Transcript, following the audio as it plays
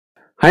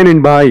Hi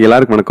நண்பா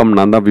எல்லாருக்கும் வணக்கம்.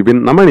 நான் தான்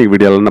விபின். நம்ம இன்னைக்கு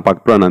வீடியோல என்ன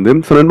பார்க்க போறோம்னா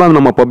சோ நண்பா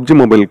நம்ம PUBG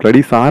மொபைல் கடி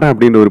சாரா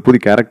அப்படின்ற ஒரு புது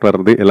கேரக்டர்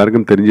வருது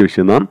எல்லாருக்கும் தெரிஞ்ச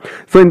விஷயம் தான்.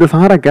 சோ இந்த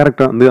சாரா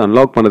கேரக்டர் வந்து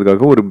அன்லாக்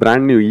பண்ணதுக்காக ஒரு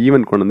பிராண்ட் நியூ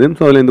ஈவென்ட் கொண்டு வந்து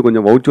சோ அதுல இருந்து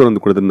கொஞ்சம் வவுச்சர்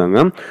வந்து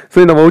கொடுத்திருந்தாங்க. சோ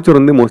இந்த வவுச்சர்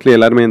வந்து மோஸ்ட்லி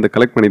எல்லாரும் இந்த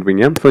கலெக்ட்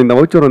பண்ணிருப்பீங்க. சோ இந்த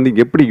வவுச்சர் வந்து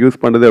எப்படி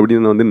யூஸ் பண்றது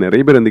அப்படின்னு வந்து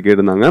நிறைய பேர் வந்து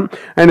கேட்டிருந்தாங்க.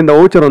 அண்ட் இந்த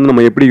வவுச்சர் வந்து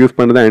நம்ம எப்படி யூஸ்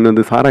பண்றது அண்ட்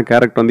வந்து சாரா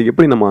கேரக்டர் வந்து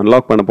எப்படி நம்ம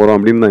அன்லாக் பண்ண போறோம்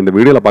அப்படின்னு நான் இந்த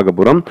வீடியோல பார்க்க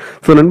போறோம்.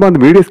 சோ நண்பா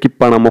அந்த வீடியோ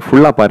ஸ்கிப் பண்ணாம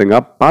ஃபுல்லா பாருங்க.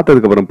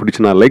 பார்த்ததுக்கு அப்புறம்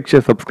பிடிச்சனா லைக்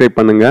ஷேர் சப்ஸ்கிரைப்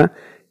பண்ணுங்க.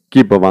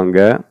 கீப் வாங்க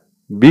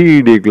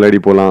வீடியோக்குள்ள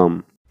அடி போலாம்.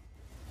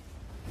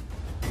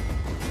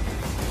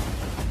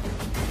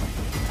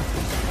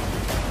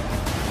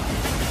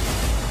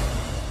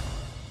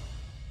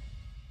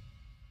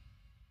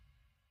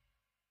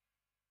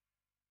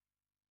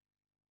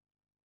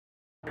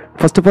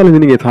 ஃபர்ஸ்ட் ஆஃப் ஆல் இது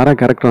நீங்கள் சாரா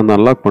கேரக்டர் வந்து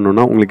அன்லாக்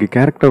பண்ணணும்னா உங்களுக்கு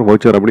கேரக்டர்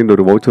வவுச்சர் அப்படின்ற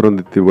ஒரு வவுச்சர்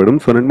வந்து தேவைப்படும்.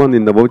 ஸோ நண்பா வந்து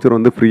இந்த வவுச்சர்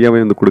வந்து ஃப்ரீயாகவே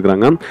வந்து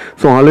கொடுக்குறாங்க.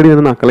 ஸோ ஆல்ரெடி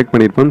வந்து நான் கலெக்ட்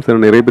பண்ணியிருப்பேன். ஸோ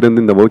நிறைய பேர்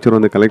வந்து இந்த வவுச்சர்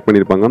வந்து கலெக்ட்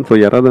பண்ணியிருப்பாங்க. ஸோ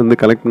யாராவது வந்து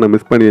கலெக்ட் பண்ண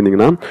மிஸ்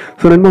பண்ணியிருந்தீங்கன்னா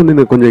ஸோ நண்பா வந்து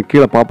இந்த கொஞ்சம்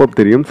கீழே பாப்அப்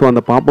தெரியும். ஸோ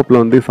அந்த பாப்அப்பில்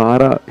வந்து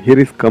சாரா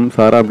ஹியரிஸ் கம்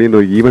சாரா அப்படின்ற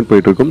ஒரு ஈவெண்ட்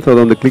போயிட்டு இருக்கும். ஸோ அதை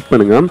வந்து கிளிக்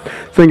பண்ணுங்க.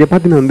 ஸோ இங்கே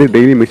பார்த்தீங்கன்னா வந்து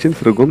டெய்லி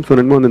மிஷின்ஸ் இருக்கும். ஸோ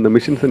நண்பா வந்து இந்த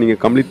மிஷின்ஸை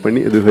நீங்கள் கம்ப்ளீட்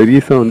பண்ணி இது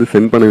ஹெரிஸாக வந்து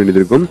சென்ட் பண்ண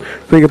வேண்டியது இருக்கும்.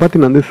 ஸோ இங்கே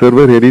பார்த்தீங்கன்னா வந்து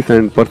server Harris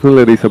and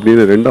personal Harris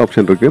அப்படின்னு 2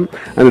 ஆப்ஷன் இருக்குது.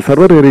 அந்த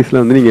சர்வர்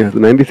ஹெரிஸில் வந்து நீங்கள்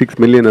 96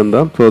 மில்லியன்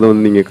இருந்தால் ஸோ அதை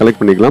வந்து நீங்கள் கலெக்ட்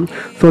பண்ணிக்கலாம்.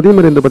 ஸோ அதே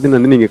மாதிரி வந்து பார்த்தீங்கன்னா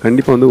வந்து நீங்கள்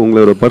கண்டிப்பாக வந்து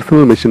உங்களோட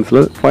பர்சனல் மிஷின்ஸில்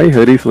 5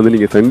 ஹெரிஸ் வந்து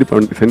நீங்கள்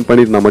சென்ட்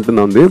பண்ணியிருந்தால்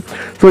மட்டும்தான் வந்து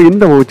ஸோ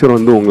இந்த வவுச்சர்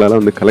வந்து உங்களால்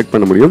வந்து கலெக்ட்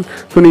பண்ண முடியும்.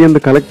 ஸோ நீங்கள்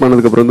வந்து கலெக்ட்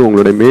பண்ணதுக்கப்புறம் வந்து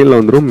உங்களுடைய மெயிலில்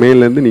வந்துடும்.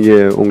 மெயிலேருந்து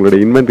நீங்கள் உங்களோட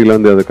இன்வென்ட்ரியில்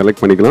வந்து அதை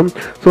கலெக்ட் பண்ணிக்கலாம்.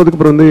 ஸோ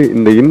அதுக்கப்புறம் வந்து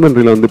இந்த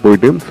இன்வென்ட்ரியில் வந்து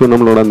போயிட்டு ஸோ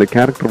நம்மளோட அந்த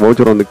கேரக்டர்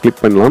வவுச்சரை வந்து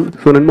கிளிக் பண்ணலாம்.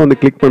 ஸோ நண்பா வந்து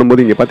கிளிக்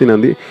பண்ணும்போது இங்கே பார்த்தீங்கன்னா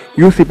வந்து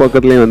யூசி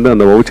பக்கத்துலேயே வந்து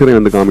அந்த வவுச்சரை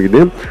வந்து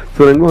காமிக்குது.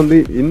 ஸோ நண்பா வந்து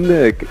இந்த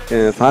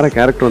சாரா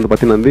கேரக்டர் வந்து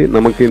பார்த்தீங்கன்னா வந்து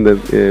நமக்கு இந்த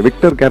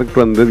விக்டர்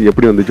கேரக்டர் வந்து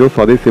எப்படி வந்துச்சோ ஸோ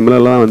அதே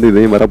சிமிலராக வந்து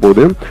இதையும்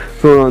வரப்போகுது.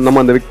 ஸோ நம்ம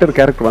அந்த விக்டர்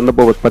கேரக்டர்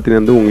வந்தப்போ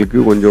பார்த்தீங்கன்னா வந்து உங்களுக்கு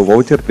கொஞ்சம்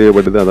வவுச்சர்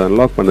தேவைப்படுது அதை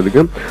அன்லாக்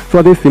பண்ணதுக்கு. ஸோ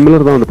அதே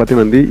சிமிலர் தான் வந்து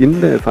பார்த்தீங்கன்னா வந்து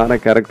இந்த சாரா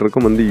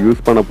கேரக்டருக்கும் வந்து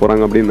யூஸ் பண்ண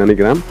போகிறாங்க அப்படின்னு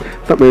நினைக்கிறேன்.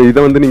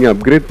 இதை வந்து நீங்கள்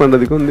அப்கிரேட்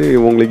பண்ணுறதுக்கு வந்து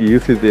உங்களுக்கு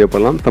யூசி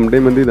தேவைப்படலாம்.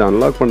 சம்டைம் வந்து இதை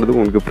அன்லாக்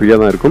பண்ணுறதுக்கு உங்களுக்கு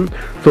ஃப்ரீயாக தான் இருக்கும்.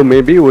 ஸோ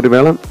மேபி ஒரு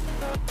வேளை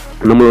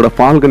நம்மளோட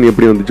ஃபால்கன்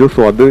எப்படி வந்துச்சோ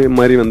ஸோ அது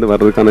மாதிரி வந்து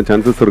வர்றதுக்கான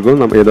சான்சஸ் இருக்கும்.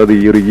 நம்ம ஏதாவது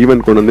ஒரு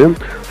ஈவெண்ட் கொண்டு வந்து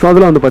ஸோ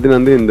அதில் வந்து பார்த்தீங்கன்னா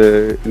வந்து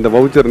இந்த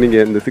வவுச்சர்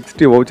நீங்கள் இந்த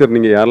 60 வவுச்சர்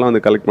நீங்கள் யாரெல்லாம்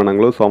வந்து கலெக்ட்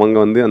பண்ணாங்களோ ஸோ அவங்க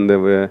வந்து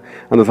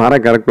அந்த சாரா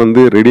கேரக்டர்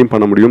வந்து ரெடீம்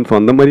பண்ண முடியும். ஸோ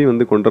அந்த மாதிரி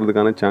வந்து கொண்டு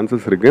வரதுக்கான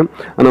சான்சஸ் இருக்குது.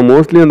 ஆனால்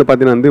மோஸ்ட்லி வந்து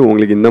பார்த்தீங்கன்னா வந்து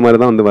உங்களுக்கு இந்த மாதிரி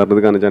தான் வந்து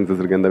வர்றதுக்கான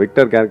சான்சஸ் இருக்குது. இந்த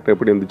விக்டர் கேரக்டர்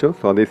எப்படி வந்துச்சோ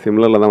ஸோ அதே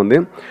சிமிலரில் தான் வந்து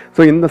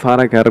ஸோ இந்த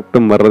சாரா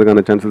கேரக்டரும்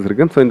வர்றதுக்கான சான்சஸ்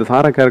இருக்குது. ஸோ இந்த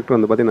சாரா கேரக்டர்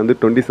வந்து பார்த்தீங்கன்னா வந்து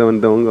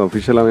 27 அவங்க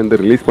அஃபிஷியலாக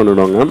வந்து ரிலீஸ்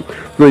பண்ணிவிடுவாங்க.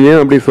 ஸோ ஏன்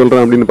அப்படி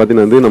சொல்கிறேன் அப்படின்னு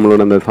பார்த்தீங்கன்னா வந்து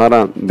நம்மளோட அந்த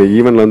சாரா இந்த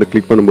ஈவெண்ட்ல வந்து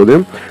கிளிக் பண்ணும்போது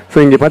ஸோ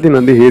இங்கே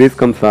பார்த்தீங்கன்னா வந்து here is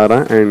come Sarah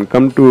and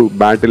come to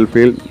battle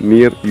field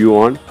near you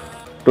on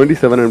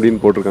 27 அப்படின்னு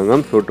போட்டிருக்காங்க.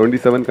 ஸோ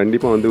 27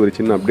 கண்டிப்பாக வந்து ஒரு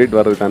சின்ன அப்டேட்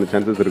வரதுக்கான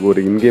சான்சஸ் இருக்குது.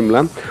 ஒரு இன்கேமில்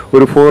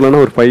ஒரு 4 இல்லைனா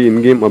ஒரு 5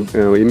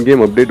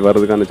 இன்கேம் அப்டேட்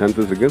வரதுக்கான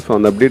சான்சஸ் இருக்குது. ஸோ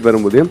அந்த அப்டேட்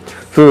வரும்போது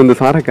ஸோ இந்த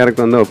சாரா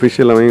கேரக்டர் வந்து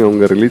அஃபிஷியலாகவே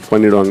அவங்க ரிலீஸ்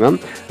பண்ணிவிடுவாங்க.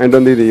 அண்ட்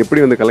வந்து இது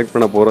எப்படி வந்து கலெக்ட்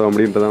பண்ண போகிறோம்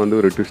அப்படின்றத வந்து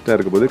ஒரு ட்விஸ்ட்டாக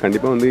இருக்க போது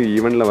கண்டிப்பாக வந்து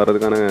ஈவெண்ட்டில்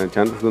வரதுக்கான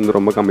சான்சஸ் வந்து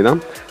ரொம்ப கம்மி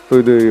தான். ஸோ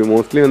இது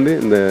மோஸ்ட்லி வந்து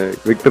இந்த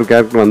விக்டர்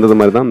கேரக்டர் வந்தது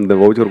மாதிரி தான் இந்த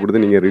வவுச்சர்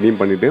கொடுத்து நீங்கள் ரிடீம்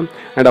பண்ணிவிட்டு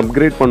அண்ட்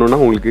அப்கிரேட்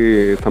பண்ணோன்னா உங்களுக்கு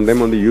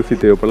சம்டைம் வந்து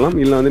யூசி தேவைப்படலாம்.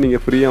 இல்லை வந்து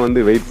நீங்கள் ஃப்ரீயாக வந்து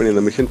வெயிட் பண்ணி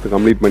அந்த மிஷன்ஸ்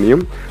கம்ப்ளீட்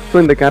பண்ணியும் ஸோ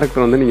இந்த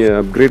கேரக்டர் வந்து நீங்கள்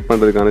அப்கிரேட்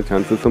பண்ணுறதுக்கான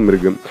சான்சஸும்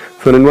இருக்குது.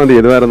 ஸோ நண்பா வந்து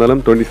எதுவாக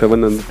இருந்தாலும்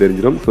 27 வந்து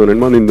தெரிஞ்சிடும். ஸோ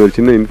நண்பா வந்து இந்த ஒரு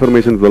சின்ன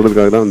இன்ஃபர்மேஷன்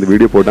சொல்கிறதுக்காக தான் இந்த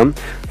வீடியோ போட்டேன்.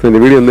 ஸோ இந்த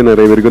வீடியோ வந்து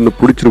நிறைய பேருக்கு வந்து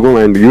பிடிச்சிருக்கும்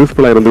அண்ட்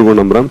யூஸ்ஃபுல்லாக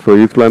இருந்திருக்கும் நம்புறேன். ஸோ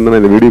யூஸ்ஃபுல்லாக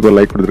இருந்தால் இந்த வீடியோக்கு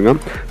லைக் கொடுத்துருங்க.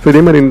 ஸோ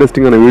இதே மாதிரி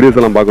இன்ட்ரெஸ்டிங்கான வீடியோஸ்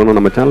எல்லாம் பார்க்கணும்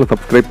நம்ம சேனலை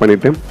சப்ஸ்கிரைப்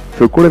பண்ணிவிட்டு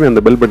ஸோ கூடவே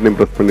அந்த பெல் பட்டனை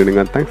ப்ரெஸ்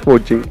பண்ணிவிடுங்க. தேங்க்ஸ் ஃபார்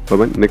வாட்சிங்.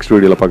 நெக்ஸ்ட்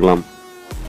வீடியோவில் பார்க்கலாம்.